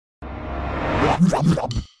What's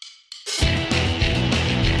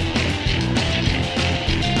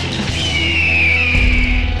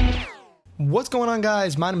going on,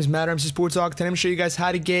 guys? My name is Matt, I'm Sports Talk. Today I'm going to show you guys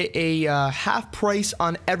how to get a half price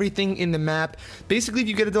on everything in the map. Basically, if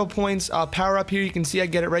you get a double points power up here, you can see I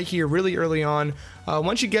get it right here really early on.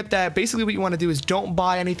 Once you get that, basically what you want to do is don't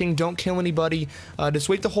buy anything, don't kill anybody, just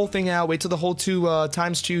wait the whole thing out, wait till the whole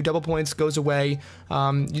times two double points goes away.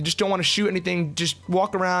 You just don't want to shoot anything, just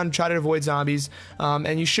walk around, try to avoid zombies,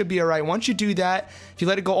 and you should be alright. Once you do that, if you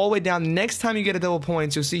let it go all the way down, the next time you get a double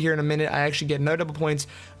points, you'll see here in a minute, I actually get another double points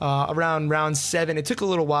around round 7. It took a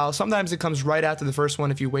little while. Sometimes it comes right after the first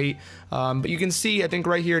one if you wait, but you can see, I think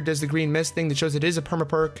right here it does the green mist thing that shows it is a perma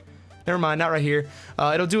perk. Never mind, not right here.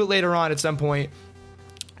 It'll do it later on at some point.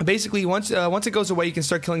 Basically, once it goes away, you can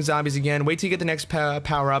start killing zombies again. Wait till you get the next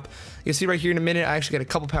power up. You'll see right here in a minute, I actually get a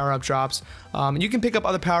couple power up drops. You can pick up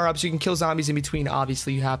other power ups. You can kill zombies in between.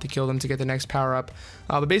 Obviously, you have to kill them to get the next power up.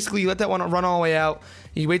 But basically, you let that one run all the way out.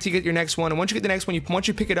 You wait till you get your next one, and once you get the next one, once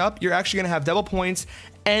you pick it up, you're actually gonna have double points.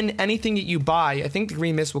 And anything that you buy, I think the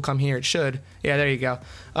green mist will come here. It should. Yeah, there you go.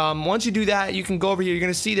 Once you do that, you can go over here. You're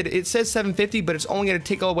gonna see that it says 750, but it's only gonna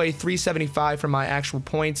take away 375 from my actual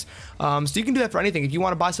points. So you can do that for anything. If you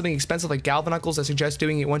want to buy something expensive like Galvanuckles, I suggest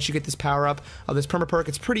doing it once you get this power up, this perma perk.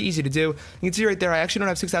 It's pretty easy to do. You can see right there, I actually don't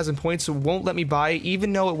have 6,000 points, so it won't let me buy it,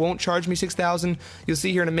 even though it won't charge me 6,000. You'll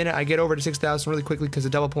see here in a minute, I get over to 6,000 really quickly because the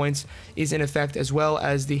double points is in effect, as well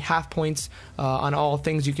as the half points on all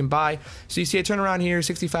things you can buy. So you see, I turn around here,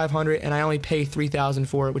 6,500, and I only pay 3,000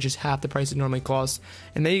 for it, which is half the price it normally costs.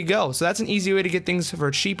 And there you go. So that's an easy way to get things for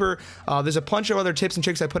cheaper. There's a bunch of other tips and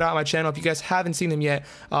tricks I put out on my channel. If you guys haven't seen them yet,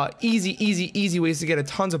 easy ways to get a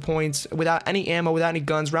tons of points without any ammo, without any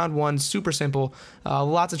guns. Round 1, super simple.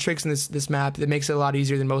 Lots of tricks in this map that makes it a lot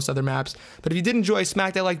easier than most other maps. But if you did enjoy,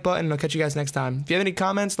 smack that like button, and I'll catch you guys next time. If you have any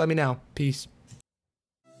comments, let me know. Peace.